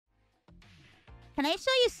Can I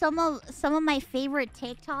show you some of my favorite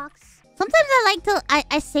TikToks? Sometimes I like to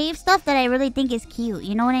I save stuff that I really think is cute.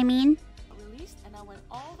 You know what I mean? Released, and I went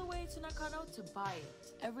all the way to Nakano to buy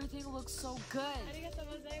it. Everything looks so good.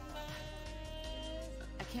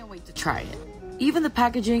 I can't wait to try it. Even the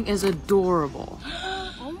packaging is adorable.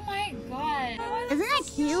 Oh my god. Isn't that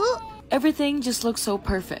cute? Everything just looks so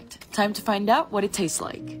perfect. Time to find out what it tastes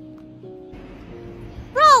like.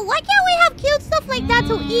 Bro, why can't we have cute stuff like that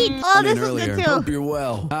to eat? Oh, this is good too. Hope you're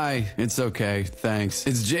well. Hi, it's okay, thanks.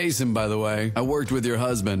 It's Jason, by the way. I worked with your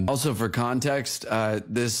husband. Also, for context,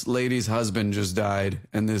 this lady's husband just died,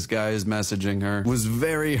 and this guy is messaging her. Was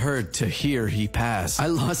very hurt to hear he passed. I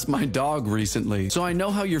lost my dog recently, so I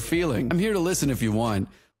know how you're feeling. I'm here to listen if you want.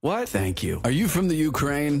 What? Thank you. Are you from the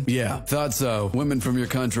Ukraine? Yeah, thought so. Women from your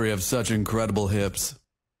country have such incredible hips.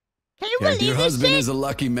 Can you believe your this husband shit? is a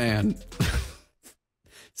lucky man.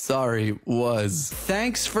 Sorry, was.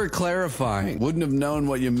 Thanks for clarifying. Wouldn't have known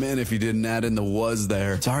what you meant if you didn't add in the was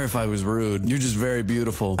there. Sorry if I was rude. You're just very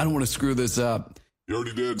beautiful. I don't want to screw this up. You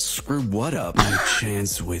already did. Screw what up? My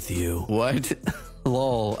chance with you. What?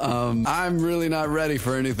 Lol. I'm really not ready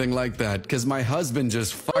for anything like that, because my husband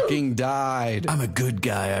just fucking died. I'm a good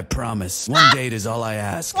guy, I promise. One date is all I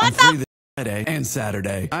ask. I'm free this Friday and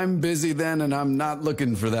Saturday. I'm busy then, and I'm not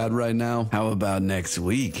looking for that right now. How about next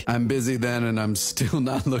week? I'm busy then, and I'm still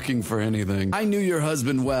not looking for anything. I knew your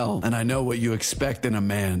husband well, and I know what you expect in a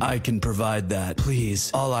man. I can provide that. Please,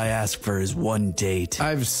 all I ask for is one date.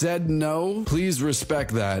 I've said no. Please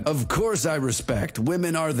respect that. Of course I respect.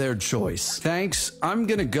 Women are their choice. Thanks. I'm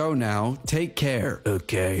gonna go now. Take care.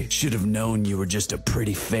 Okay. Should have known you were just a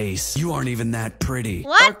pretty face. You aren't even that pretty.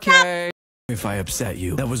 What? Okay. If I upset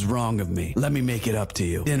you, that was wrong of me. Let me make it up to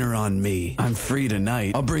you. Dinner on me. I'm free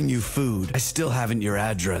tonight. I'll bring you food. I still haven't your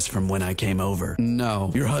address from when I came over.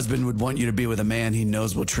 No. Your husband would want you to be with a man he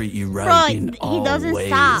knows will treat you right in all doesn't ways.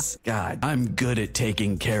 stop. God, I'm good at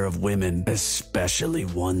taking care of women, especially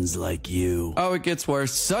ones like you. Oh, it gets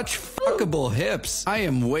worse. Such fuckable hips. I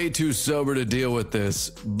am way too sober to deal with this.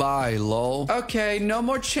 Bye, lol. Okay, no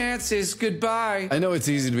more chances. Goodbye. I know it's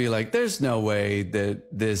easy to be like, there's no way that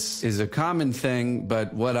this is a common thing,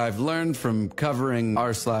 but what I've learned from covering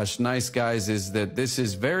r/nice guys is that this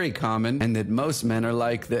is very common and that most men are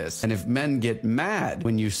like this. And if men get mad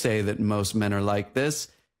when you say that most men are like this,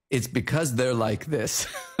 it's because they're like this.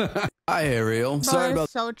 Hi, Ariel. Bro, Sorry about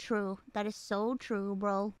so true. That is so true,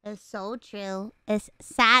 bro. It's so true. It's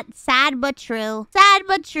sad but true. Sad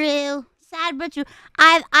but true. Sad but true.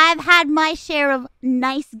 I've had my share of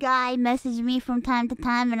nice guy message me from time to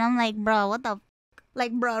time, and I'm like, bro, what the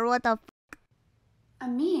bro, what the A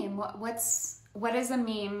meme? What is a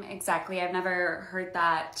meme exactly? I've never heard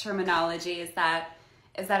that terminology. Is that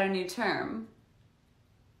a new term?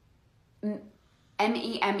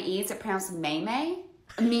 M-E-M-E, is it pronounced meme?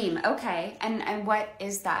 A meme, okay. And what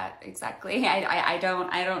is that exactly? I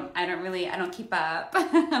don't keep up.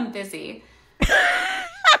 I'm busy.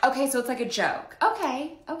 Okay, so it's like a joke.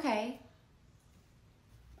 Okay.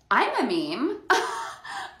 I'm a meme.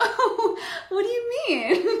 What do you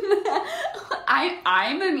mean?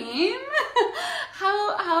 I'm a meme?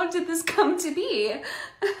 How did this come to be?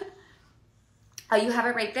 Oh, you have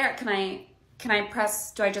it right there. Can I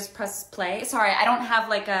press, do I just press play? Sorry, I don't have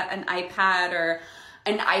like an iPad or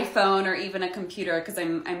an iPhone or even a computer because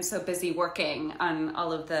I'm so busy working on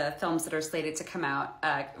all of the films that are slated to come out,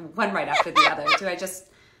 one right after the other. Do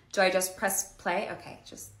I just press play? Okay,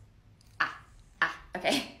 just,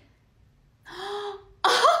 okay.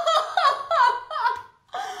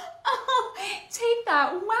 Take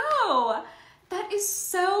that. Wow. That is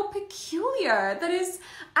so peculiar. That is,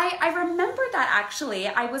 I remember that actually.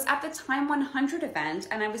 I was at the Time 100 event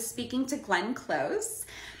and I was speaking to Glenn Close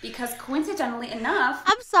because coincidentally enough,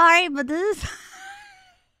 I'm sorry, but this is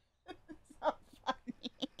so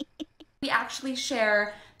funny. We actually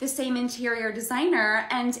share the same interior designer,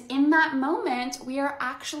 and in that moment, we are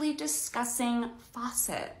actually discussing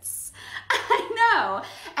faucets. I know.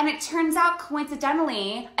 And it turns out,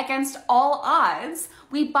 coincidentally, against all odds,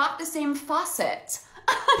 we bought the same faucet.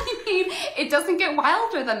 I mean, it doesn't get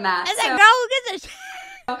wilder than that. It's like, girl, who gives a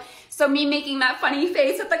shit? So me making that funny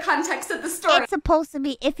face at the context of the story. It's supposed to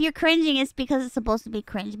be, if you're cringing, it's because it's supposed to be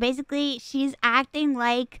cringe. Basically, she's acting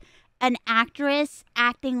like an actress,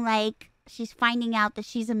 acting like she's finding out that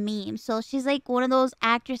she's a meme. So she's like one of those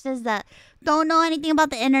actresses that don't know anything about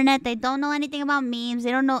the internet. They don't know anything about memes.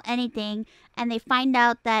 They don't know anything. And they find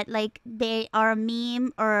out that like they are a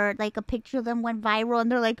meme or like a picture of them went viral.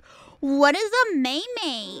 And they're like, what is a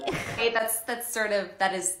meme? Hey, that's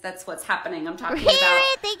what's happening. I'm talking Riri,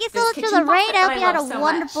 about. thank you so much for the raid. I hope you had a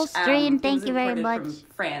wonderful stream. Thank you very much. From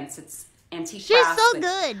France. It's antique She's brass so with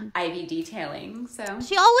good. ivy detailing. So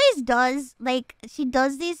She always does, like, she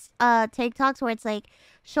does these TikToks where it's like,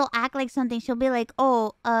 she'll act like something. She'll be like,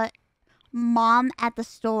 oh, mom at the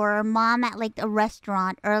store, or mom at, like, a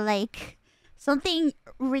restaurant, or, like, something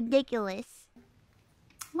ridiculous.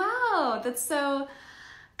 wow, that's so.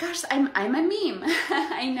 Gosh, I'm a meme.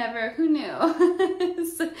 I never. Who knew?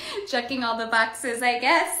 So, checking all the boxes, I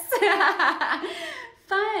guess.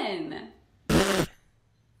 Fun.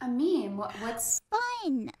 A meme. What's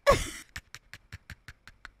Fun.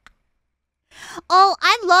 Oh,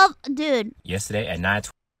 I love, dude. Yesterday at 9:20.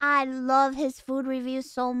 I love his food reviews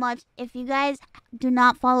so much. If you guys do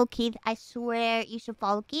not follow Keith, I swear you should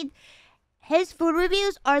follow Keith. His food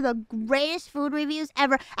reviews are the greatest food reviews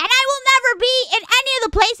ever. And I will never be in any of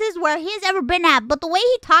the places where he's ever been at. But the way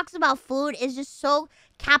he talks about food is just so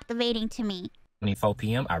captivating to me. 24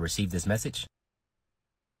 p.m. I received this message.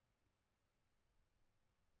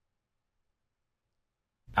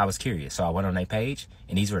 I was curious, so I went on their page,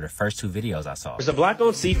 and these were the first 2 videos I saw. There's a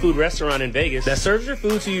black-owned seafood restaurant in Vegas that serves your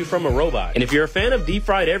food to you from a robot. And if you're a fan of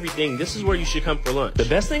deep-fried everything, this is where you should come for lunch. The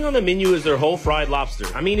best thing on the menu is their whole fried lobster.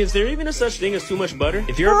 I mean, is there even a such thing as too much butter?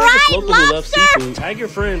 If you're a Vegas Fried local who loves lobster? seafood, tag your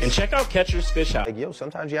friends and check out Catcher's Fish House. Like, yo,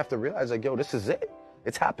 sometimes you have to realize, like, yo, this is it.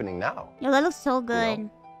 It's happening now. Yo, that looks so you good.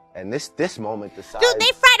 know? And this moment decides Dude,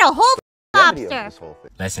 they fried a whole the longevity of lobster. this whole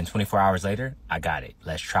thing. Less than 24 hours later, I got it.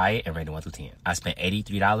 Let's try it and rate it 1 through 10. I spent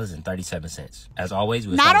 $83.37. As always,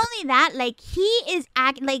 we Not only that, like, he's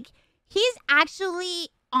actually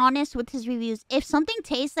honest with his reviews. If something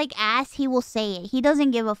tastes like ass, he will say it. He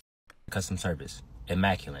doesn't give a customer service.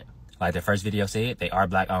 Immaculate. Like the first video said, they are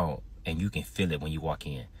black owned, and you can feel it when you walk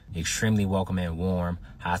in. Extremely welcoming, warm,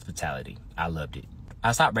 hospitality. I loved it.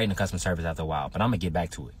 I stopped rating the customer service after a while, but I'm going to get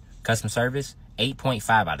back to it. Customer service,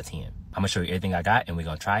 8.5 out of 10. I'm going to show you everything I got, and we're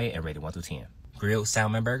going to try it and rate it 1 through 10. Grilled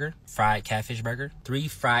salmon burger, fried catfish burger, 3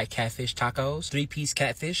 fried catfish tacos, 3-piece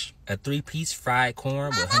catfish, a 3-piece fried corn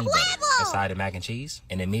with honey butter, a side of mac and cheese,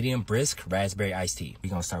 and a medium brisk raspberry iced tea. We're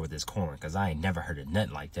going to start with this corn, because I ain't never heard of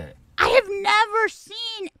nothing like that. I have never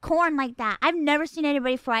seen corn like that. I've never seen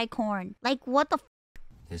anybody fry corn. Like, what the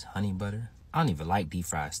This honey butter. I don't even like deep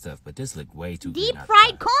fried stuff, but this looked way too good. deep not to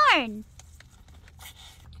fried try. corn?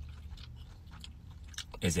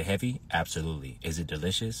 Is it heavy? Absolutely. Is it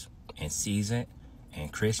delicious and seasoned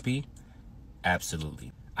and crispy?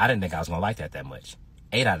 Absolutely. I didn't think I was going to like that much.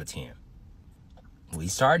 8 out of 10. We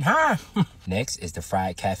starting high. Next is the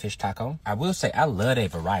fried catfish taco. I will say I love a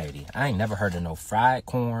variety. I ain't never heard of no fried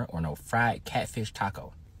corn or no fried catfish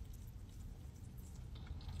taco.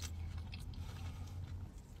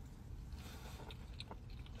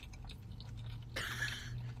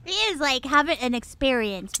 He is like having an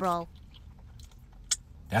experience, bro.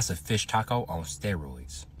 That's a fish taco on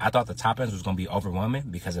steroids. I thought the toppings was going to be overwhelming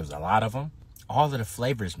because there was a lot of them. All of the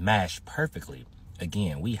flavors mashed perfectly.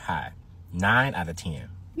 Again, we high. 9 out of 10.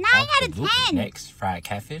 9 out of Absolutely. 10. Next, fried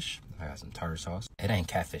catfish. I got some tartar sauce. It ain't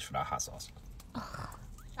catfish without hot sauce.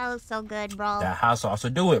 That looks so good, bro. That hot sauce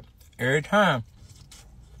will do it every time.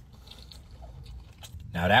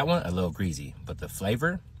 Now that one, a little greasy, but the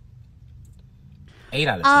flavor, 8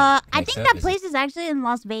 out of 10. I Next think up that is place is actually in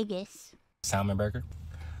Las Vegas. salmon burger.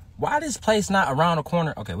 Why this place not around the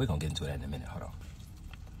corner? Okay, we're going to get into that in a minute. Hold on.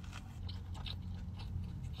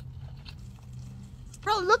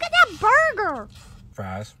 Bro, look at that burger.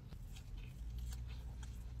 Fries.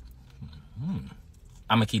 I'm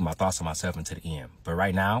going to keep my thoughts on myself until the end. But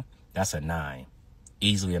right now, that's a 9.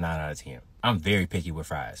 Easily a 9 out of 10. I'm very picky with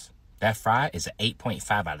fries. That fry is an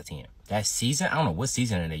 8.5 out of 10. That season, I don't know what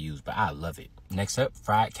seasoning they use, but I love it. Next up,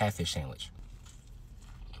 fried catfish sandwich.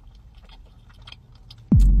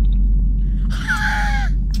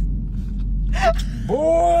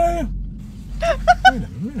 Boy! Wait a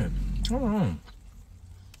minute. Hold on.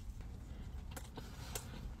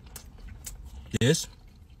 This?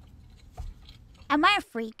 Am I a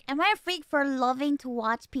freak? Am I a freak for loving to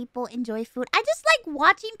watch people enjoy food? I just like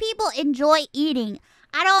watching people enjoy eating.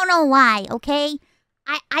 I don't know why, okay?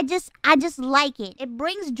 I just like it. It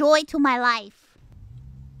brings joy to my life.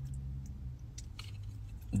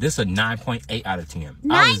 This a 9.8 out of 10.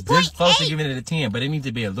 I was this close to 9.8? giving it a 10, but it needs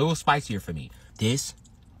to be a little spicier for me. This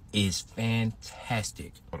is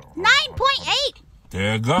fantastic. Hold on, hold on, hold on, 9.8.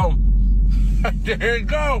 There you go. There you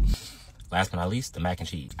go. Last but not least, the mac and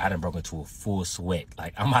cheese. I done broke into a full sweat.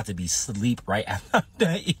 Like, I'm about to be asleep right after I'm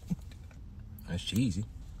done eating. That's cheesy.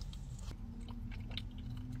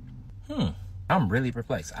 I'm really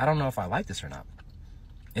perplexed. I don't know if I like this or not.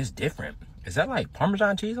 It's different. Is that like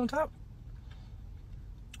Parmesan cheese on top?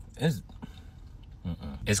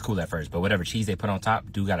 It's cool at first, but whatever cheese they put on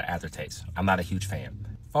top do got an aftertaste. I'm not a huge fan.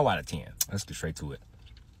 4 out of 10. Let's get straight to it.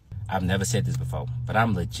 I've never said this before, but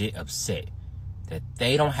I'm legit upset that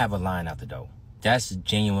they don't have a line out the door. That's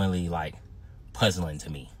genuinely, like, puzzling to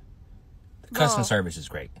me. The customer service is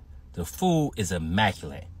great. The food is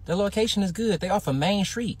immaculate. The location is good. They offer Main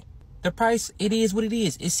Street. The price, it is what it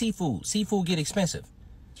is. It's seafood. Seafood get expensive.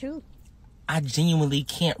 True. I genuinely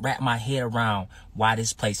can't wrap my head around why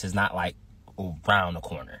this place is not, like, around the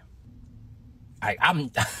corner. I'm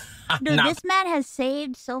Dude, not this man has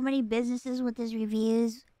saved so many businesses with his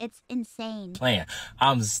reviews. It's insane. playing.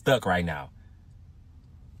 I'm stuck right now.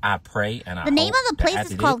 I pray and I The name hope of the that place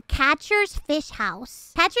after is called Catcher's Fish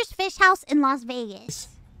House. Catcher's Fish House in Las Vegas.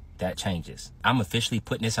 that changes. I'm officially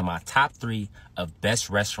putting this in my top 3 of best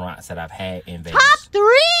restaurants that I've had in Vegas. Top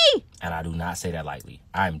 3! And I do not say that lightly.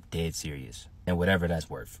 I'm dead serious. And whatever that's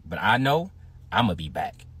worth. But I know I'm going to be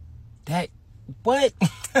back. What?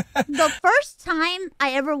 The first time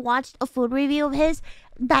I ever watched a food review of his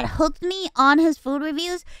that hooked me on his food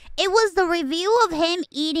reviews, it was the review of him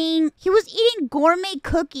eating gourmet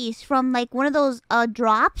cookies from like one of those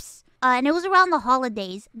drops. And it was around the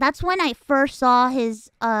holidays. That's when I first saw his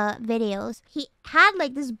videos. He had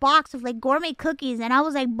like this box of like gourmet cookies, and I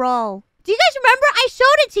was like, bro, do you guys remember? I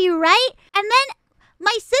showed it to you, right? And then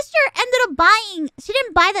my sister ended up buying, she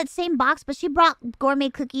didn't buy that same box, but she brought gourmet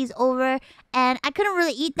cookies over, and I couldn't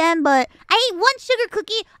really eat them, but I ate one sugar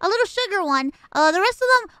cookie, a little sugar one. The rest of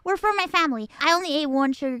them were for my family. I only ate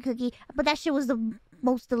one sugar cookie, but that shit was the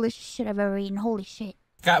most delicious shit I've ever eaten. Holy shit.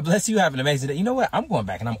 God bless you. Have an amazing day. You know what? I'm going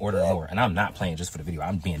back and I'm ordering more. And I'm not playing just for the video.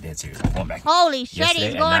 I'm being dead serious. I'm going back. Holy shit, Yesterday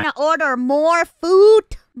he's at going 9. to order more food.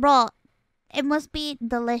 Bro, it must be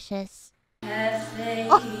delicious. Have faith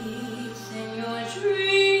Oh. in your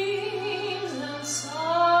dreams, and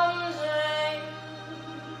someday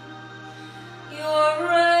your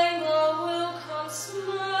rainbow will come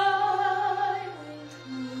smiling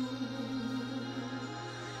through.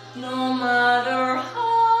 No matter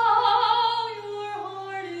how your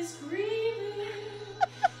heart is grieving,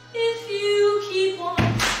 if you keep on.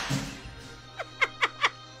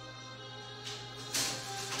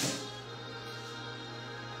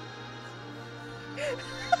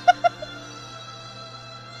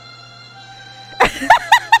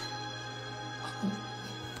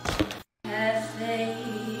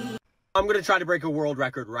 I'm gonna try to break a world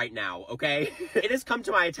record right now, okay? It has come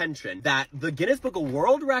to my attention that the Guinness Book of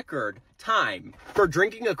World Record time for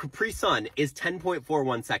drinking a Capri Sun is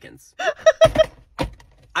 10.41 seconds.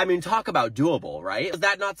 I mean, talk about doable, right? Does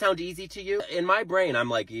that not sound easy to you? In my brain, I'm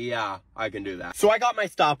like, yeah, I can do that. So I got my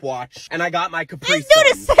stopwatch, and I got my Capri This dude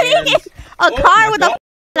is Sun, sitting and- in a car with a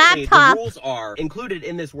The laptop. rules are, included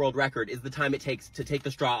in this world record is the time it takes to take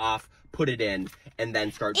the straw off, put it in, and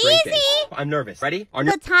then start drinking. Easy! I'm nervous. Ready? On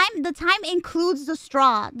your The time includes the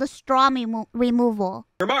straw removal.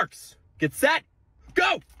 marks. Get set.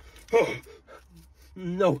 Go!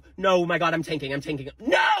 No, my God, I'm tanking.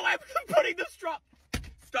 No, I'm putting the straw.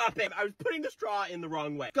 Stop it. I was putting the straw in the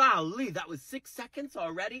wrong way. Golly, that was 6 seconds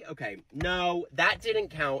already? Okay, no, that didn't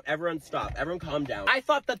count. Everyone stop. Everyone calm down. I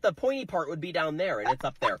thought that the pointy part would be down there, and it's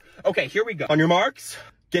up there. Okay, here we go. On your marks,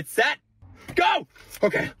 get set, go!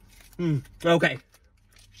 Okay. Okay.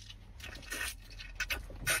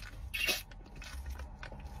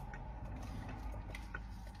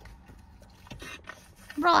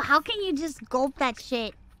 Bro, how can you just gulp that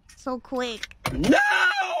shit so quick? No!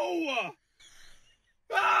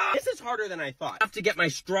 Ah, this is harder than I thought. I have to get my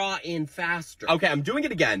straw in faster. Okay, I'm doing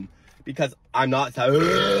it again because I'm not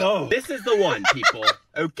so... This is the one, people.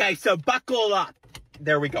 Okay, so buckle up.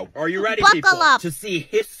 There we go. Are you ready, people? Buckle up. To see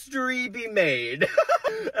history be made.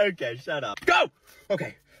 Okay, shut up. Go!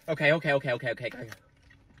 Okay.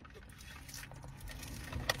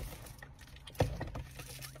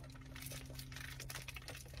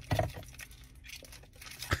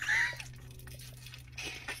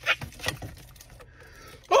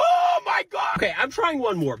 Oh my God! Okay, I'm trying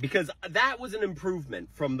one more because that was an improvement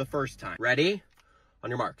from the first time. Ready? On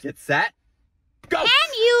your marks. Get set. Go! Can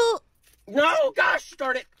you No, gosh,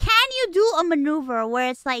 start it. do a maneuver where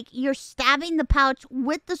it's like you're stabbing the pouch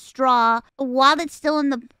with the straw while it's still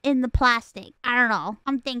in the plastic? I don't know.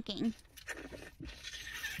 I'm thinking.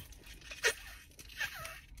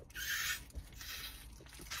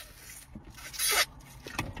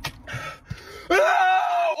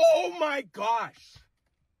 Oh my gosh.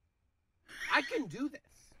 I can do this.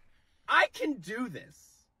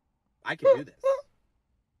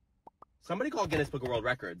 Somebody call Guinness Book of World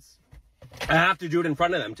Records. I have to do it in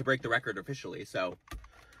front of them to break the record officially, so.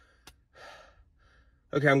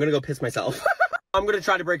 Okay, I'm gonna go piss myself. I'm gonna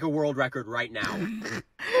try to break a world record right now.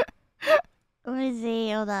 What is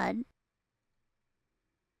it? Hold on.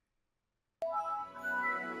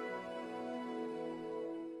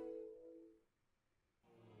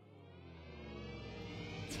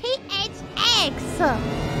 X.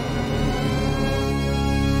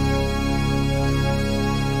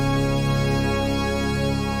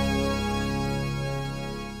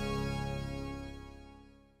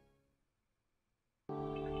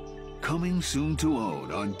 Coming soon to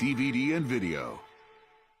own on DVD and video.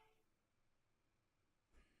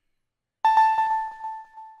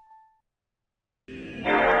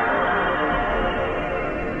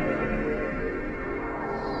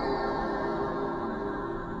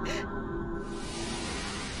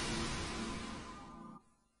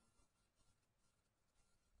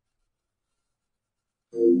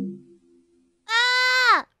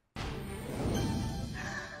 Ah!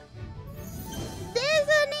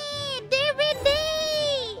 Disney DVD.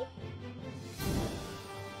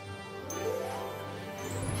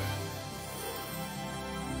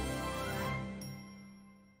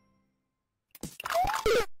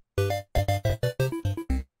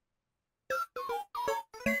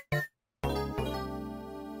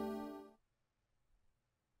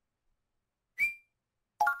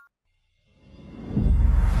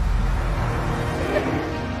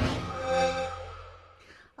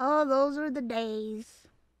 Oh, those were the days.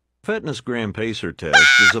 Fitness Gram Pacer test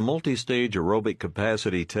is a multi-stage aerobic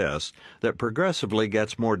capacity test that progressively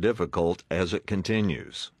gets more difficult as it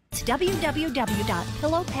continues. It's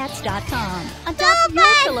www.pillowpets.com. Adopt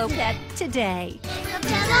your pillow pet today.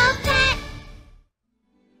 Pillow pet.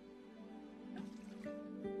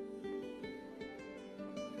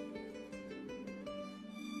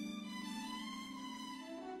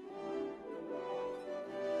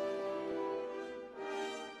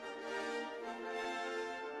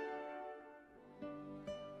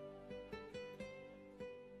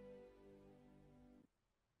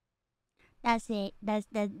 That's it. That's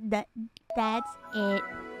it.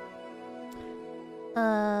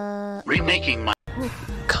 Remaking my...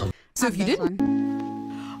 Come. So if you didn't.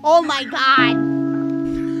 Oh my god.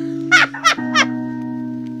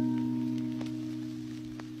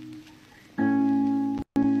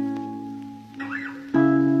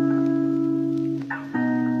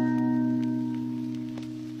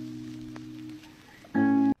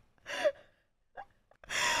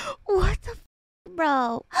 What the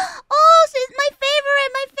bro? Oh, she's my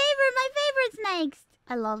favorite. My favorite's next.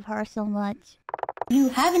 I love her so much. You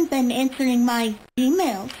haven't been answering my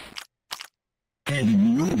emails. Do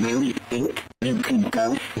you really think you can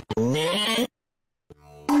go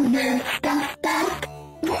Your stuff back?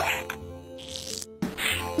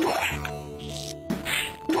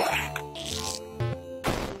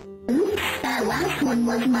 Oops, that last one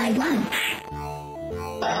was my lunch.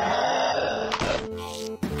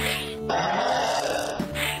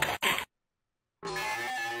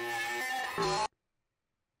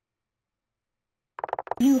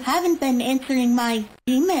 You haven't been answering my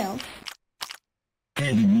emails.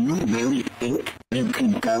 Do you really think you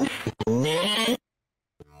can go Your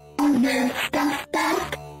stuff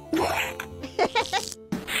back?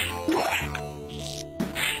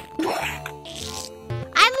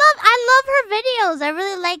 I love her videos. I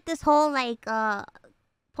really like this whole like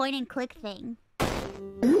point and click thing.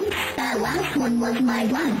 Oops, that last one was my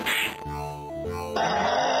lunch.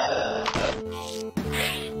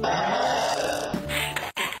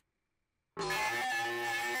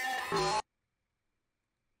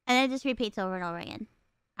 And it just repeats over and over again.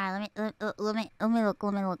 Alright, let me look.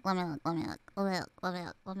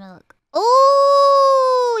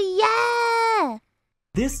 Ooh, yeah!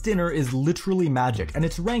 This dinner is literally magic, and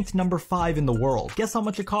it's ranked number 5 in the world. Guess how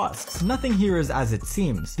much it costs? Nothing here is as it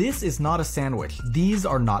seems. This is not a sandwich. These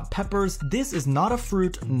are not peppers. This is not a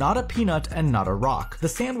fruit, not a peanut, and not a rock. The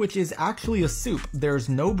sandwich is actually a soup. There's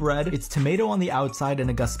no bread, it's tomato on the outside and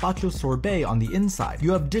a gazpacho sorbet on the inside.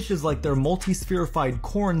 You have dishes like their multi-spherified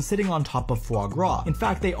corn sitting on top of foie gras. In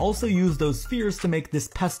fact, they also use those spheres to make this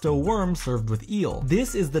pesto worm served with eel.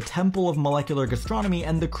 This is the temple of molecular gastronomy,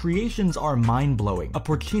 and the creations are mind-blowing. A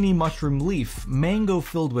porcini mushroom leaf, mango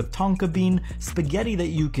filled with tonka bean, spaghetti that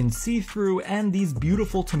you can see through, and these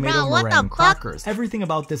beautiful tomato meringue crackers. Everything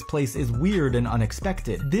about this place is weird and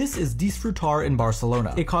unexpected. This is Disfrutar in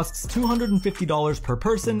Barcelona. It costs $250 per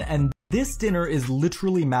person, and this dinner is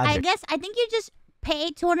literally magic. I think you just pay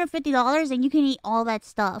 $250 and you can eat all that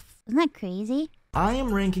stuff. Isn't that crazy? I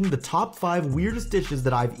am ranking the top 5 weirdest dishes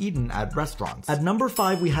that I've eaten at restaurants. At number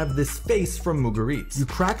 5, we have this face from Mugaritz. You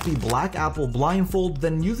crack the black apple blindfold,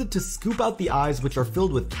 then use it to scoop out the eyes, which are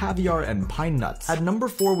filled with caviar and pine nuts. At number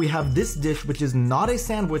 4, we have this dish, which is not a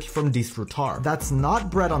sandwich from Disfrutar. That's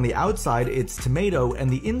not bread on the outside, it's tomato, and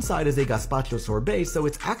the inside is a gazpacho sorbet, so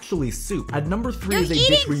it's actually soup. At number 3 is a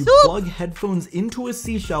dish where you plug headphones into a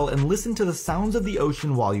seashell and listen to the sounds of the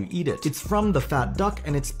ocean while you eat it. It's from The Fat Duck,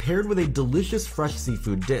 and it's paired with a delicious fresh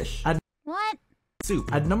seafood dish. What? Soup.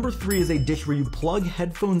 At number 3 is a dish where you plug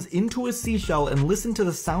headphones into a seashell and listen to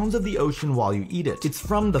the sounds of the ocean while you eat it. It's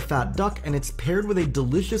from The Fat Duck, and it's paired with a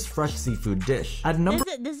delicious fresh seafood dish. At number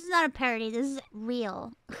This is not a parody, this is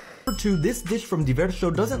real. Number 2, this dish from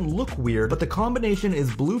Vshojo doesn't look weird, but the combination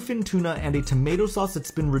is bluefin tuna and a tomato sauce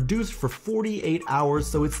that's been reduced for 48 hours,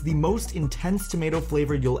 so it's the most intense tomato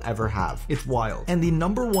flavor you'll ever have. It's wild. And the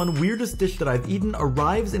number 1 weirdest dish that I've eaten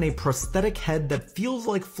arrives in a prosthetic head that feels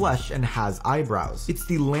like flesh and has eyebrows. It's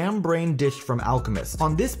the lamb brain dish from Alchemist.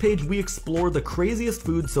 On this page, we explore the craziest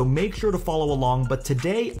food, so make sure to follow along, but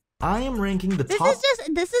today, I am ranking the top...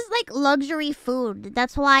 This is like luxury food.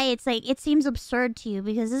 That's why it's like, it seems absurd to you,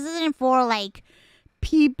 because this isn't for like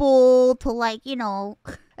people to like, you know,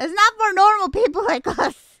 it's not for normal people like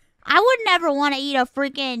us. I would never want to eat a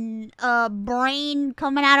freaking brain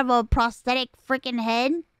coming out of a prosthetic freaking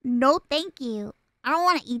head. No thank you. I don't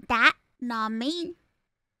want to eat that. Not me.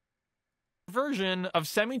 Version of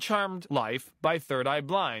Semi-Charmed Life by Third Eye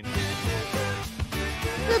Blind.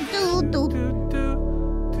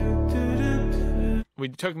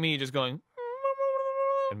 It took me just going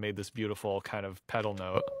and made this beautiful kind of pedal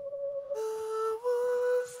note.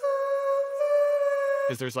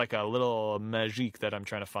 Because there's like a little magique that I'm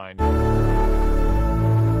trying to find.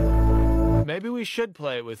 Maybe we should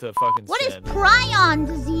play it with a fucking What is sin. prion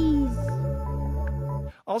disease?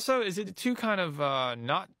 Also, is it too kind of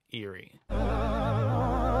not eerie? I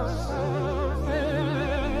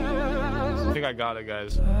think I got it,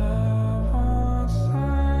 guys.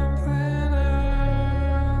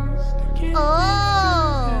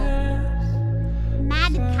 Oh,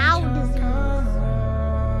 mad cow disease.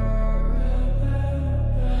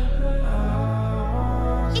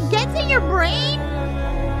 It gets in your brain?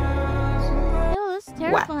 Ew, that's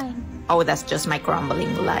terrifying. What? Oh, that's just my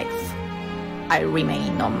crumbling life. I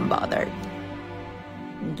remain unbothered.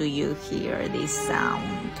 Do you hear this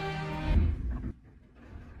sound?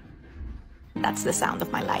 That's the sound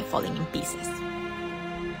of my life falling in pieces.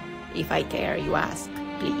 If I care, you ask,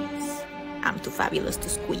 please. I'm too fabulous to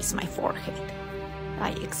squeeze my forehead. I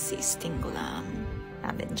exist in glam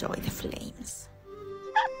and enjoy the flames.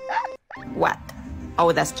 What?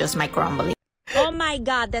 Oh, that's just my crumbling. Oh my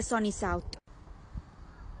God, the sun is out.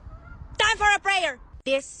 Time for a prayer.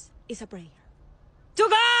 This is a prayer. To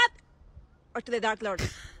God! Or to the Dark Lord.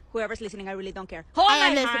 Whoever's listening, I really don't care. Hold my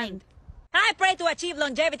hand. I pray to achieve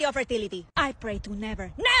longevity or fertility. I pray to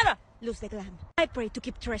never lose the glam. I pray to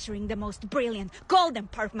keep treasuring the most brilliant, golden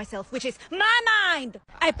part of myself, which is my mind.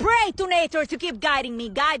 I pray to nature to keep guiding me.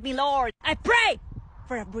 Guide me, Lord. I pray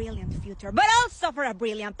for a brilliant future, but also for a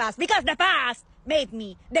brilliant past, because the past made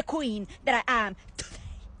me the queen that I am today.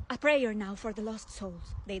 A prayer now for the lost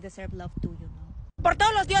souls. They deserve love too, you know. Por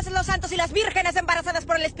todos los dioses, los santos y las vírgenes embarazadas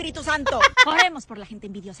por el Espíritu Santo. Oremos por la gente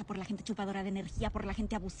envidiosa, por la gente chupadora de energía, por la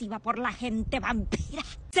gente abusiva, por la gente vampira.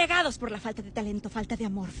 Cegados por la falta de talento, falta de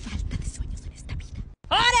amor, falta de sueños en esta vida.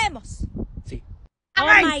 Oremos. Sí. Oh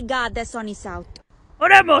my God, the sun is out.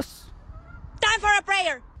 Oremos. Time for a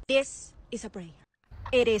prayer. This is a prayer.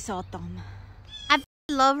 It is autumn. I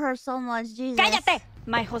love her so much, Jesus. ¡Cállate!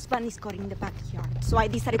 My husband is caught in the backyard, so I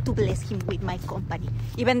decided to bless him with my company,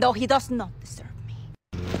 even though he does not deserve me.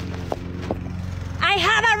 I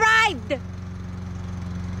have arrived!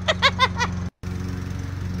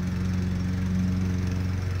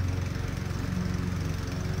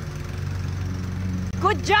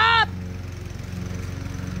 Good job!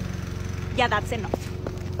 Yeah, that's enough.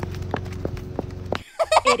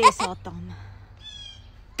 It is autumn.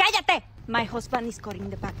 ¡Cállate! My husband is caught in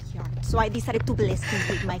the backyard, so I decided to bless him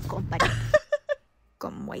with my company.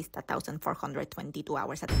 Come waste 1,422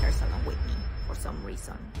 hours at the hair salon with me. For some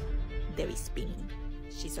reason, Debbie's spinning.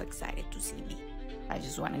 She's so excited to see me. I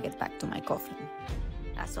just want to get back to my coffin.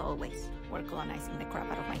 As always, we're colonizing the crap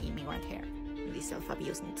out of my immigrant hair. This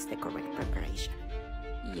self-abuse needs the correct preparation.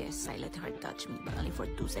 Yes, I let her touch me, but only for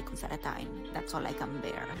 2 seconds at a time. That's all I can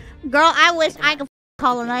bear. Girl, I wish I could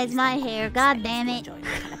colonize my hair. God damn it.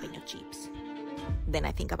 Then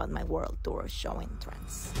I think about my world tour show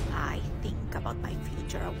entrance. I think about my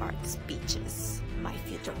future award speeches. My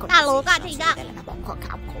future conversations with Elena Bongo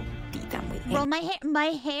compete with him. Bro, my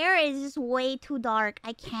hair is just way too dark.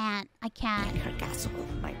 I can't. And her castle,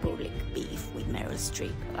 my public beef with Meryl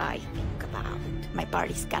Streep. I think about my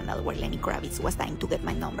party scandal where Lenny Kravitz was dying to get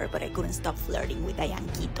my number, but I couldn't stop flirting with Diane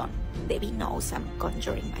Keaton. Debbie knows I'm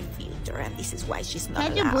conjuring my future, and this is why she's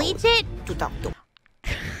not allowed bleach it? to talk to.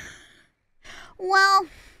 Well,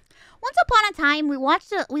 once upon a time, we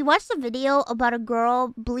watched a video about a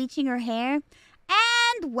girl bleaching her hair,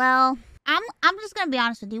 and well, I'm just gonna be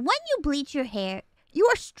honest with you. When you bleach your hair, you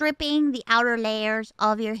are stripping the outer layers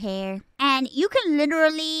of your hair, and you can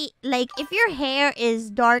literally, like, if your hair is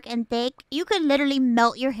dark and thick, you can literally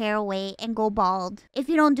melt your hair away and go bald if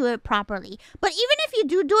you don't do it properly. But even if you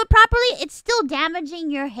do it properly, it's still damaging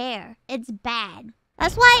your hair. It's bad.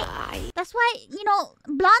 That's why, you know,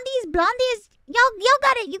 blondies, y'all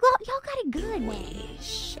got it, y'all got it good, man.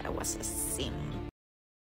 Wish I was a sim.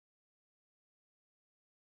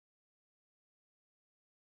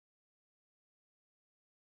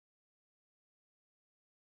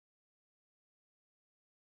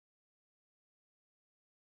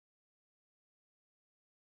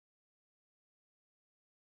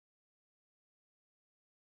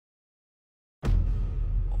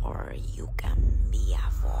 Or you can be a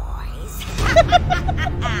voice.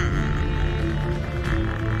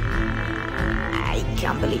 I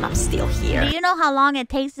can't believe I'm still here. Do you know how long it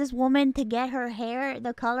takes this woman to get her hair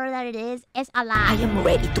the color that it is? It's a lot. I am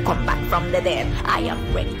ready to come back from the dead. I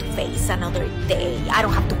am ready to face another day. I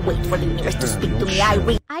don't have to wait for the universe to speak to me. I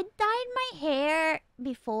dyed my hair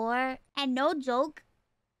before, and no joke,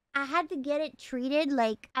 I had to get it treated,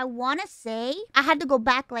 like, I want to say, I had to go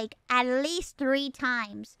back, like, at least 3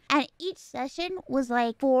 times. And each session was,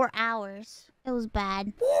 like, 4 hours. It was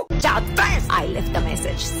bad. I left a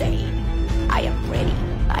message saying, I am ready.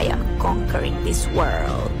 I am conquering this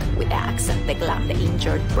world with the accent, the glam, the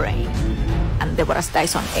injured brain, and Deborah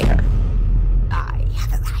Dyson hair. I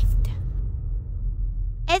have arrived.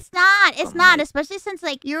 It's not, especially since,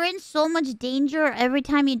 like, you're in so much danger every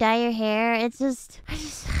time you dye your hair. It's just...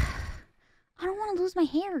 I don't want to lose my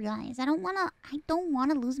hair, guys. I don't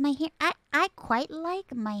want to lose my hair. I quite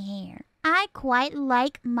like my hair.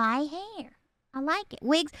 I like it.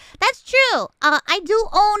 Wigs. That's true. I do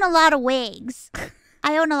own a lot of wigs.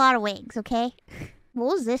 I own a lot of wigs, okay?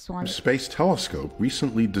 What was this one? A space telescope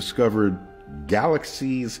recently discovered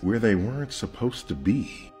galaxies where they weren't supposed to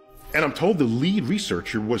be. And I'm told the lead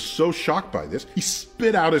researcher was so shocked by this, he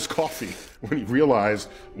spit out his coffee when he realized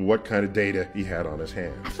what kind of data he had on his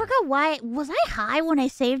hands. I forgot why. Was I high when I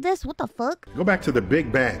saved this? What the fuck? Go back to the Big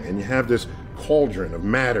Bang and you have this cauldron of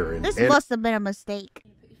matter and... This must have been a mistake.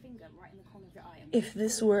 If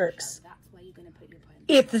this works...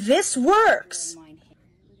 If this works...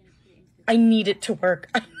 I need it to work.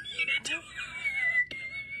 I need it to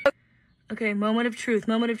work. Okay, moment of truth,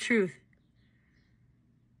 moment of truth.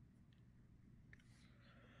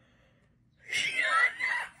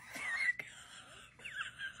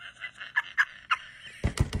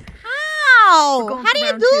 How? How do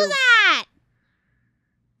you do that?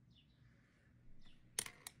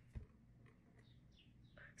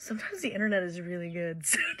 Sometimes the internet is really good.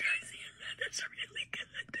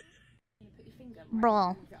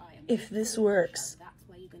 Bro. If this works.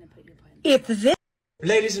 If this...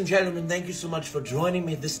 Ladies and gentlemen, thank you so much for joining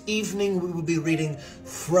me. This evening we will be reading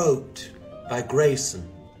Throat by Grayson.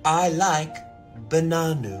 I like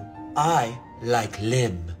Bananu. I like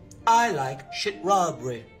Lim. I like shit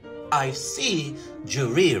robbery. I see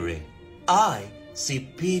Juriri. I see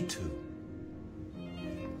Pitu.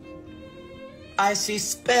 I see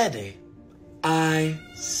Speddy. I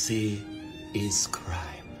see is crime.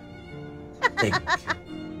 Thank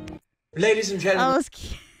you. Ladies and gentlemen. Oh, it's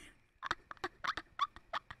cute.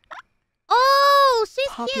 Oh, she's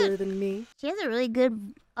popular cute. Than me. She has a really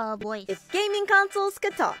good voice. If gaming consoles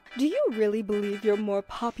could talk, do you really believe you're more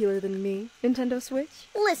popular than me, Nintendo Switch?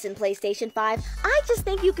 Listen, PlayStation 5, I just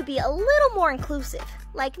think you could be a little more inclusive.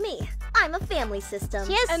 Like me. I'm a family system.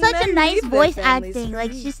 She has such a nice voice acting.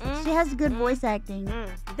 Like, she has good voice acting.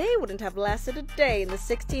 They wouldn't have lasted a day in the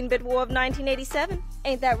 16-bit war of 1987.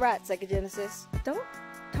 Ain't that right, Sega Genesis? Don't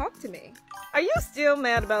talk to me. Are you still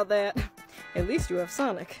mad about that? At least you have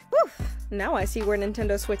Sonic. Woof. Now I see where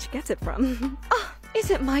Nintendo Switch gets it from. Oh,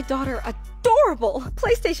 isn't my daughter adorable? adorable.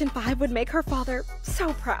 PlayStation 5 would make her father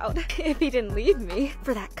so proud if he didn't leave me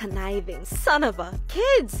for that conniving son of a...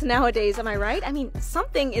 Kids nowadays, am I right? I mean,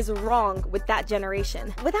 something is wrong with that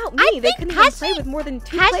generation. Without me, they couldn't even play with more than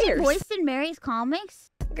 2 players. Has she voiced in Mary's comics?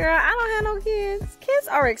 Girl, I don't have no kids. Kids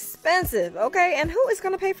are expensive, okay? And who is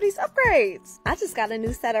gonna pay for these upgrades? I just got a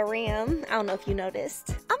new set of RAM. I don't know if you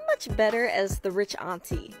noticed. I'm much better as the rich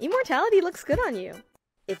auntie. Immortality looks good on you.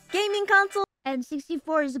 If gaming console...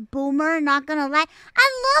 N64 is a boomer, not gonna lie.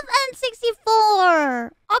 I love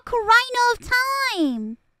N64! Ocarina of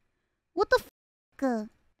Time! What the f***?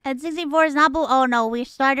 N64 is not oh no, we have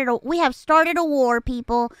started a war,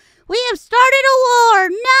 people. We have started a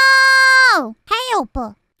war! No! Help!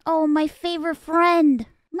 Oh, my favorite friend.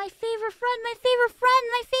 My favorite friend, my favorite friend,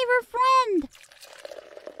 my favorite friend!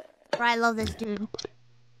 Bro, I love this dude.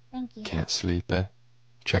 Thank you. Can't sleep, eh?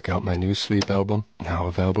 Check out my new sleep album, now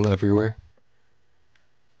available everywhere.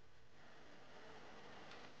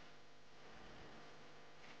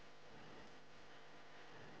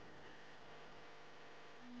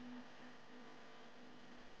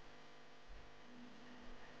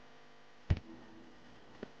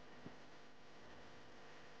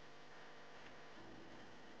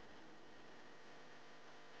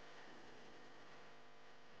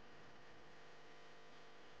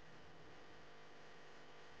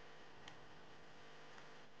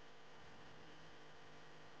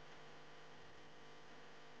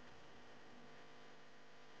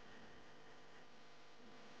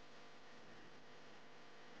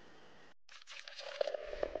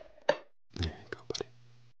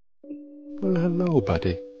 Well, hello,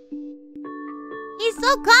 buddy. He's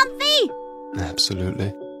so comfy!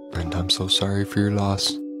 Absolutely. And I'm so sorry for your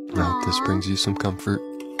loss. I hope this brings you some comfort.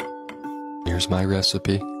 Here's my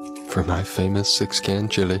recipe for my famous 6-can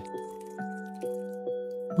chili.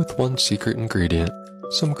 With one secret ingredient,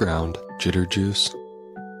 some ground jitter juice.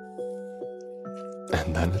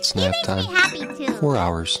 And then it's nap time. 4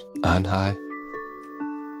 hours on high.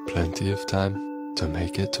 Plenty of time to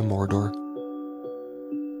make it to Mordor.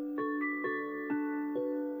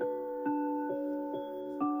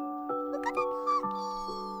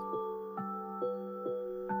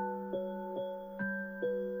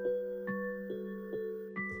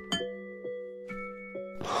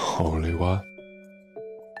 Holy what?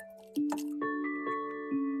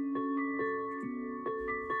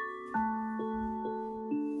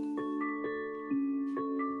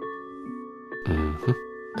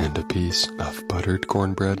 And a piece of buttered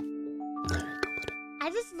cornbread.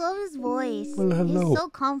 I just love his voice. Well, hello. He's so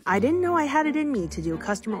comfy. I didn't know I had it in me to do a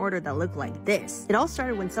customer order that looked like this. It all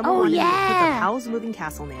started when someone Oh, wanted me to pick yeah. up Hal's moving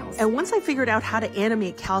castle nails. And once I figured out how to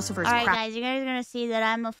animate Calcifer's Alright crack- guys, you guys are gonna see that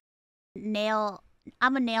I'm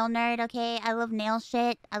a nail nerd, okay? I love nail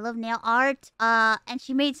shit. I love nail art. And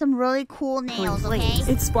she made some really cool nails,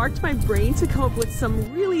 okay? It sparked my brain to come up with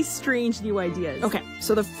some really strange new ideas. Okay,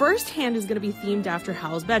 so the first hand is going to be themed after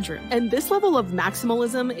Hal's bedroom. And this level of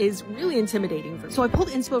maximalism is really intimidating for me. So I pulled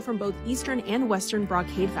inspo from both Eastern and Western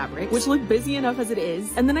brocade fabric, which looked busy enough as it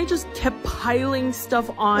is. And then I just kept piling stuff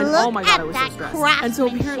on. Look oh my god, at I was so that stressed. And so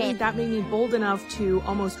apparently craftsmanship. that made me bold enough to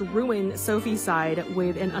almost ruin Sophie's side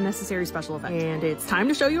with an unnecessary special effect. And it's time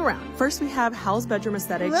to show you around. First, we have Hal's bedroom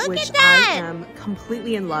aesthetic, Look which at that! I am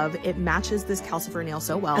completely in love. It matches this Calcifer nail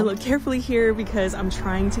so well. And look carefully here because I'm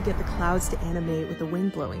trying to get the clouds to animate with the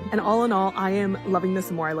wind blowing. And all in all, I am loving this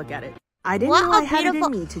the more I look at it. I didn't know I had it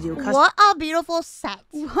in me to do custom. What a beautiful set.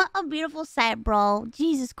 What a beautiful set, bro.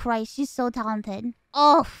 Jesus Christ, she's so talented.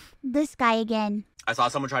 Oh, this guy again. I saw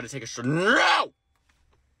someone try to take a shot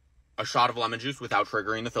of lemon juice without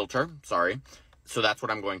triggering the filter. Sorry. So that's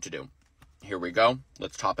what I'm going to do. Here we go.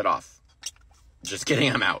 Let's top it off. Just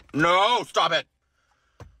kidding, I'm out. No, stop it.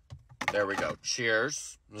 There we go.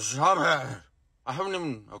 Cheers. Stop it. I haven't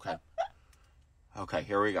even... Okay. Okay,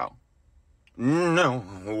 here we go. No.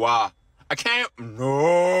 I can't...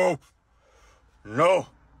 No. No.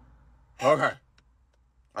 Okay.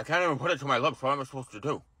 I can't even put it to my lips. What am I supposed to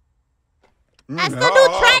do? That's the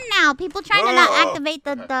new trend now. People trying to not activate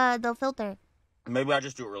the filter. Maybe I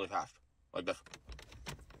just do it really fast. Like this.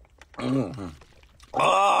 Oh,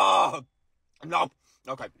 no.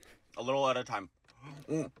 Okay. A little at a time.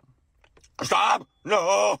 Stop.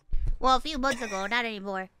 No. Well, a few months ago, not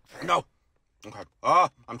anymore. No. Okay.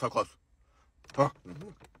 I'm so close. I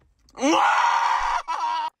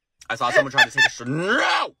saw someone try to take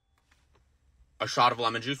a shot of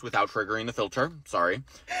lemon juice without triggering the filter. Sorry.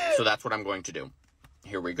 So that's what I'm going to do.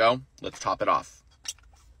 Here we go. Let's top it off.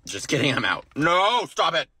 Just kidding, I'm out. No,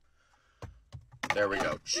 stop it. There we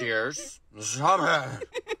go. Cheers. Stop it.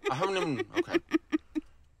 I haven't even... Okay.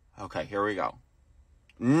 Okay, here we go.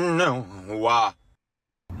 No. Why?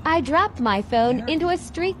 I dropped my phone into a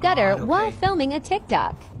street gutter while filming a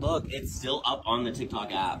TikTok. Look, it's still up on the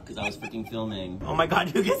TikTok app because I was freaking filming. Oh my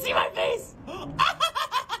god, you can see my face!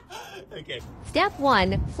 Okay. Step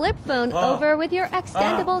 1. Flip phone over with your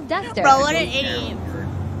extendable duster. Bro, what an idiot.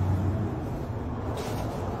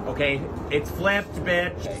 Okay, it's flipped,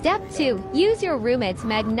 bitch. Step 2. Use your roommate's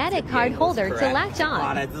magnetic card holder to latch on.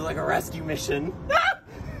 God, it's like a rescue mission.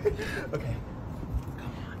 Okay.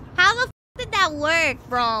 How the f did that work,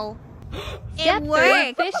 bro? Step It 3.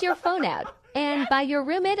 worked. Fish your phone out and buy your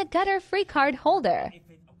roommate a gutter-free card holder.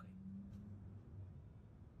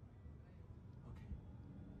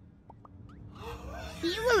 Can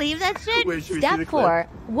you believe that shit? Wait, should we see Step the 4.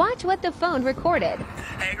 Watch what the phone recorded.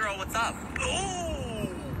 Hey girl, what's up? Oh,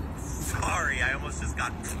 sorry, I almost just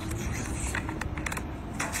got.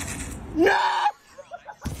 No!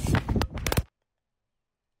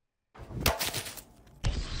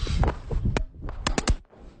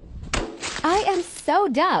 I am so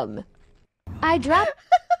dumb. I dropped...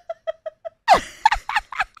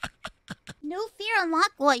 No fear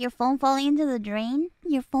unlocked. What, your phone falling into the drain?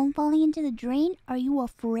 Your phone falling into the drain? Are you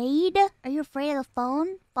afraid? Are you afraid of the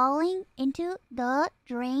phone falling into the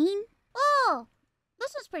drain? Oh,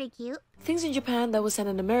 this was pretty cute. Things in Japan that will send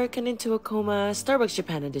an American into a coma, Starbucks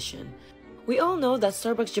Japan edition. We all know that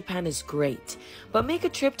Starbucks Japan is great, but make a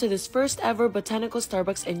trip to this first ever botanical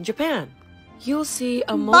Starbucks in Japan. You'll see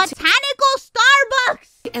a Botanical Starbucks!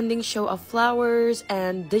 ending show of flowers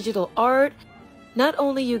and digital art. Not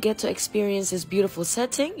only you get to experience this beautiful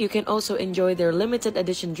setting, you can also enjoy their limited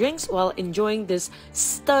edition drinks while enjoying this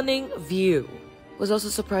stunning view. Was also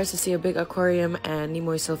surprised to see a big aquarium and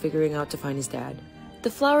Nemo is still figuring out to find his dad.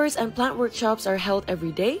 The flowers and plant workshops are held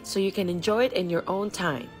every day, so you can enjoy it in your own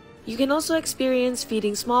time. You can also experience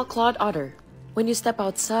feeding small clawed otter. When you step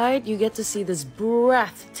outside, you get to see this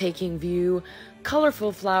breathtaking view,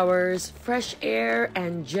 colorful flowers, fresh air,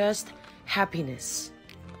 and just happiness.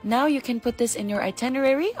 Now you can put this in your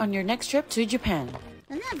itinerary on your next trip to Japan.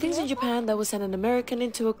 Things in Japan that will send an American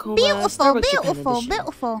into a coma. Starbucks Japan edition.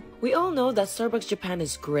 Beautiful. We all know that Starbucks Japan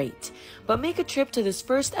is great, but make a trip to this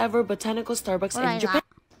first ever botanical Starbucks in Japan.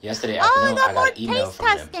 Yesterday afternoon, I got an email from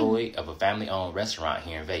an employee of a family-owned restaurant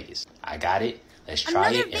here in Vegas. I got it. Let's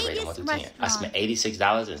try it and rate it 1 to 10. I spent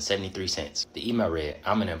 $86.73. The email read,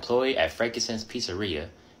 I'm an employee at Frankincense Pizzeria.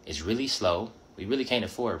 It's really slow. We really can't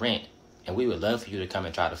afford rent, and we would love for you to come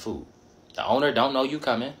and try the food. The owner don't know you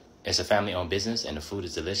coming. It's a family-owned business, and the food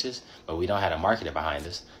is delicious, but we don't have a marketer behind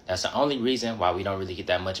us. That's the only reason why we don't really get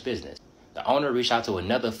that much business. The owner reached out to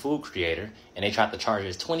another food creator, and they tried to charge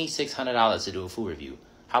us $2,600 to do a food review.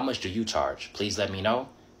 How much do you charge? Please let me know.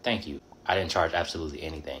 Thank you. I didn't charge absolutely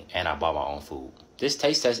anything, and I bought my own food. This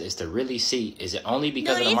taste test is to really see, is it only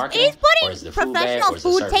because of the marketing, or is the food bad, or is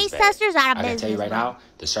the service bad? Testers out of I can tell you right bro. now,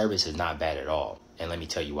 the service is not bad at all, and let me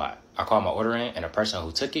tell you why. I called my order in, and the person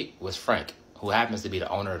who took it was Frank, who happens to be the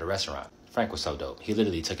owner of the restaurant. Frank was so dope. He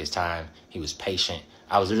literally took his time. He was patient.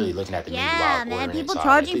 I was literally looking at the menu while ordering it. People so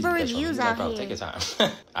charging like, for reviews out bro, here. take your time.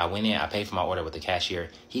 I went in. I paid for my order with the cashier.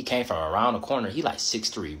 He came from around the corner. He like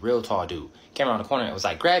 6'3", real tall dude. Came around the corner and was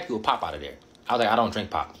like, grab you a pop out of there. I was like, I don't drink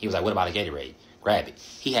pop. He was like, what about a Gatorade? Grab it.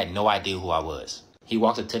 He had no idea who I was. He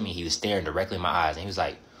walked up to me. He was staring directly in my eyes. And he was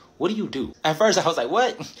like, what do you do? At first, I was like,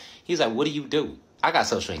 what? He was like, what do you do? I got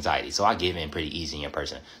social anxiety, so I give in pretty easy in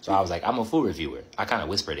person. So I was like, I'm a food reviewer. I kind of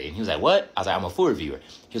whispered it. And he was like, what? I was like, I'm a food reviewer.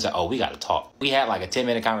 He was like, oh, we got to talk. We had like a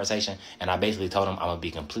 10-minute conversation. And I basically told him I'm going to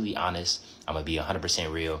be completely honest. I'm going to be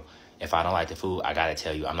 100% real. If I don't like the food, I got to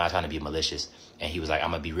tell you. I'm not trying to be malicious. And he was like,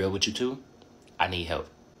 I'm going to be real with you too. I need help.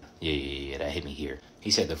 Yeah, that hit me here.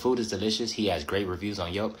 He said the food is delicious. He has great reviews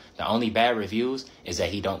on Yelp. The only bad reviews is that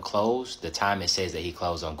he don't close the time it says that he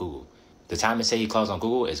closed on Google. The time it says he closed on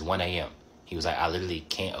Google is 1 a.m. He was like, I literally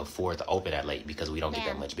can't afford to open that late because we don't get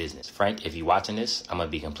that much business. Frank, if you're watching this, I'm going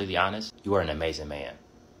to be completely honest. You are an amazing man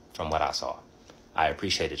from what I saw. I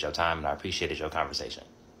appreciated your time and I appreciated your conversation.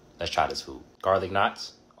 Let's try this food. Garlic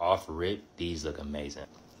knots, off rib. These look amazing.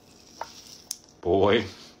 Boy.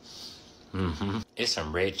 It's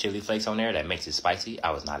some red chili flakes on there that makes it spicy.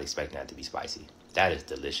 I was not expecting that to be spicy. That is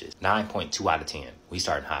delicious. 9.2 out of 10. We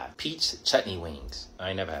starting high. Peach chutney wings. I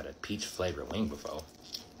ain't never had a peach flavored wing before.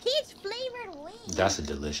 Peach flavored wing. That's a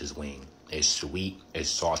delicious wing. It's sweet. It's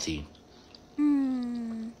salty.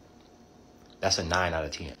 That's a 9 out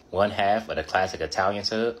of 10. 1/2 of the classic Italian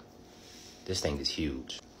sub. This thing is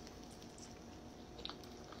huge.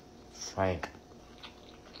 Frank.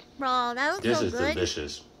 Bro, that looks This so is good.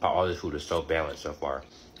 delicious. All this food is so balanced so far.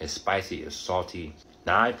 It's spicy. It's salty.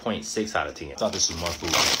 9.6 out of 10. I thought this was more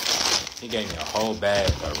food. He gave me a whole bag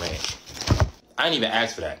of ranch. I didn't even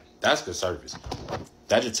ask for that. That's good service.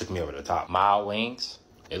 That just took me over the top. Mild wings.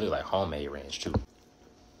 They look like homemade ranch too.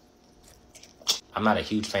 I'm not a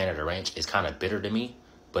huge fan of the ranch. It's kind of bitter to me,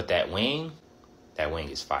 but that wing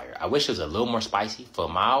is fire. I wish it was a little more spicy. For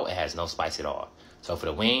mild, it has no spice at all. So for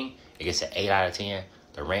the wing, it gets an 8 out of 10.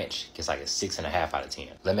 The ranch gets like a 6.5 out of 10.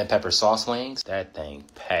 Lemon pepper sauce wings, that thing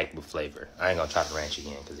packed with flavor. I ain't gonna try the ranch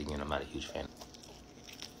again, because again, I'm not a huge fan.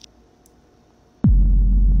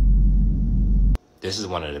 This is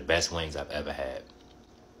one of the best wings I've ever had.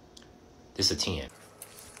 This is a 10.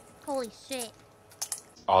 Holy shit.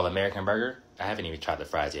 All American burger. I haven't even tried the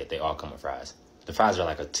fries yet. They all come with fries. The fries are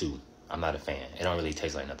like a 2. I'm not a fan. It don't really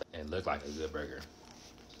taste like nothing. It looked like a good burger.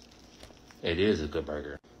 It is a good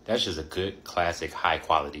burger. That's just a good, classic,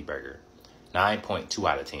 high-quality burger. 9.2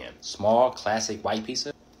 out of 10. Small, classic white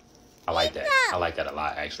pizza. I like that. I like that a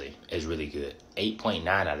lot, actually. It's really good. 8.9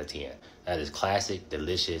 out of 10. That is classic,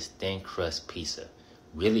 delicious, thin crust pizza.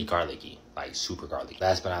 Really garlicky, like super garlicky.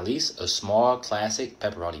 Last but not least, a small, classic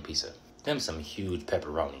pepperoni pizza. Them some huge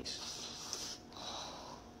pepperonis.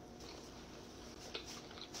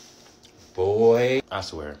 Boy, I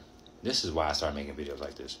swear, this is why I started making videos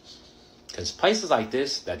like this. Because places like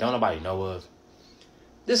this that don't nobody know of,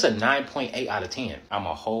 this is a 9.8 out of 10. I'm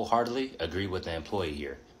going to wholeheartedly agree with the employee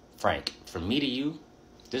here. Frank, from me to you,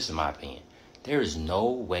 this is my opinion. There is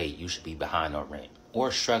no way you should be behind on rent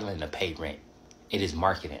or struggling to pay rent. It is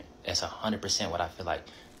marketing. That's 100% what I feel like.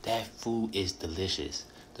 That food is delicious.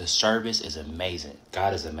 The service is amazing.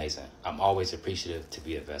 God is amazing. I'm always appreciative to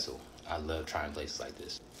be a vessel. I love trying places like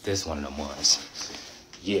this. This one of them ones.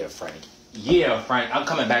 Yeah, Frank. Yeah, Frank. I'm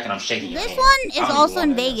coming back and I'm shaking your hand. This one is also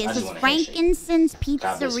in Vegas. It's Frankincense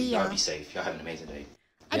God bless you. Y'all Pizzeria. be safe. Y'all have an amazing day.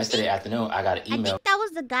 Yesterday afternoon, I got an I email. think that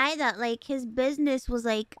was the guy that like his business was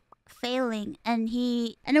like failing, and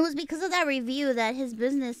it was because of that review that his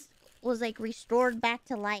business was like restored back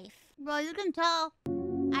to life. Bro, you can tell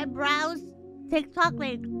I browsed TikTok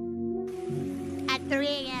like at 3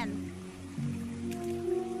 a.m.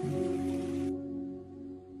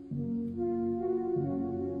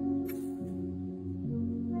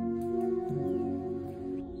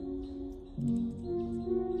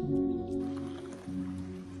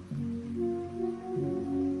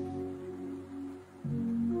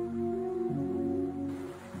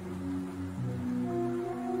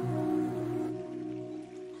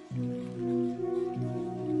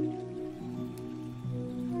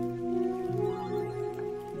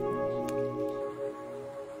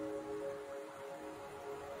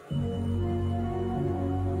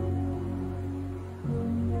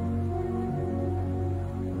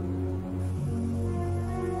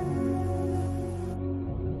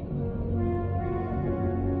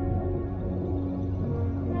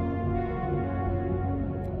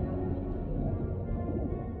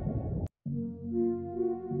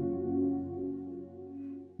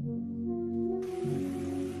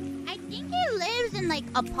 I think he lives in like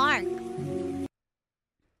a park.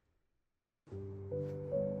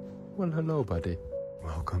 Well, hello, buddy.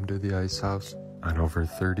 Welcome to the ice house. On over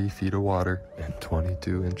 30 feet of water and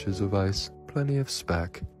 22 inches of ice. Plenty of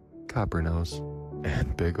speck, copper nose,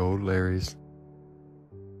 and big old Larry's.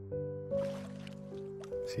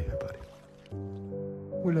 See ya, buddy.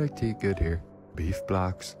 We like to eat good here. Beef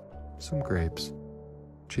blocks, some grapes,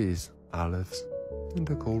 cheese, olives, and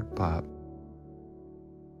a cold pop.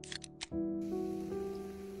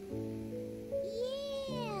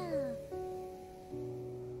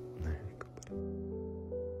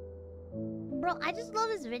 Bro, I just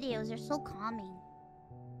love his videos. They're so calming.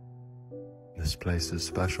 This place is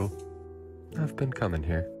special. I've been coming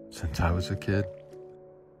here since I was a kid.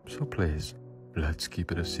 So please, let's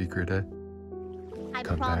keep it a secret, eh? I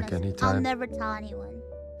Come promise. back anytime. I'll never tell anyone.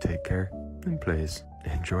 Take care, and please,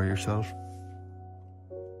 enjoy yourself.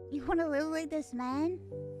 You want to live like this man?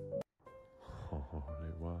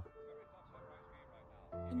 Holy wow.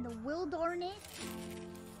 In the wilderness?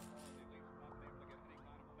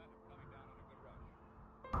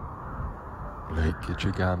 Lake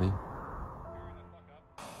Kichigami.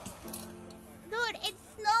 Dude, it's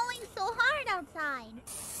snowing so hard outside.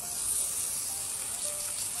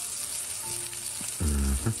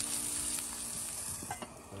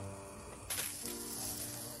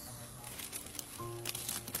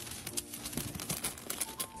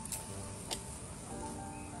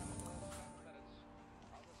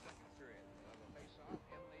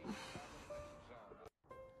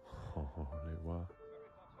 Holy wow.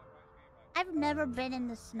 I've never been in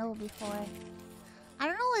the snow before. I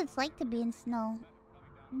don't know what it's like to be in snow,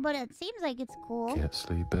 but it seems like it's cool. Can't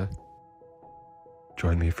sleep, eh?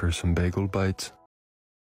 Join me for some bagel bites.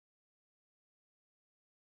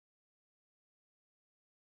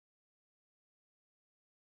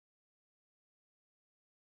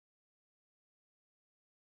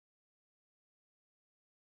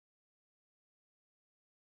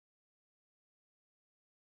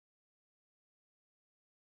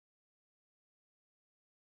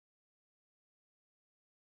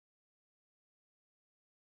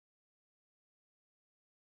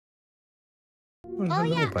 Oh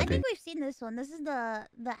yeah, I buddy. think we've seen this one. This is the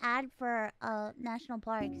ad for national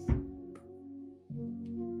parks.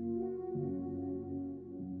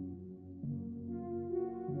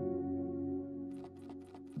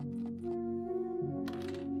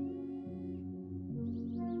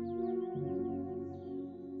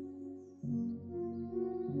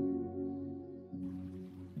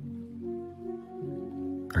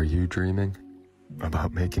 Are you dreaming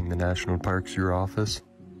about making the national parks your office?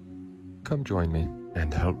 Come join me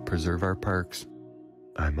and help preserve our parks.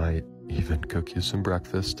 I might even cook you some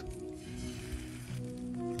breakfast.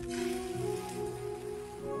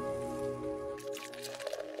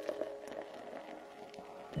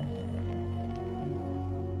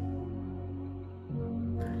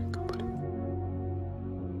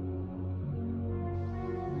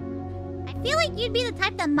 I feel like you'd be the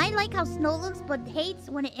type that might like how snow looks but hates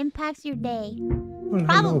when it impacts your day. Hello,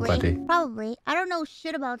 Probably. buddy. Probably. I don't know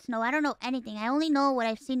shit about snow. I don't know anything. I only know what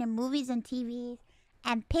I've seen in movies and TVs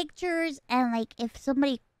and pictures, and like if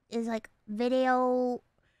somebody is like video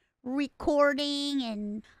recording,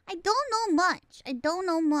 and I don't know much. I don't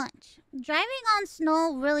know much. Driving on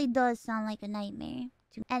snow really does sound like a nightmare.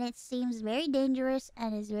 And it seems very dangerous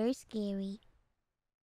and is very scary.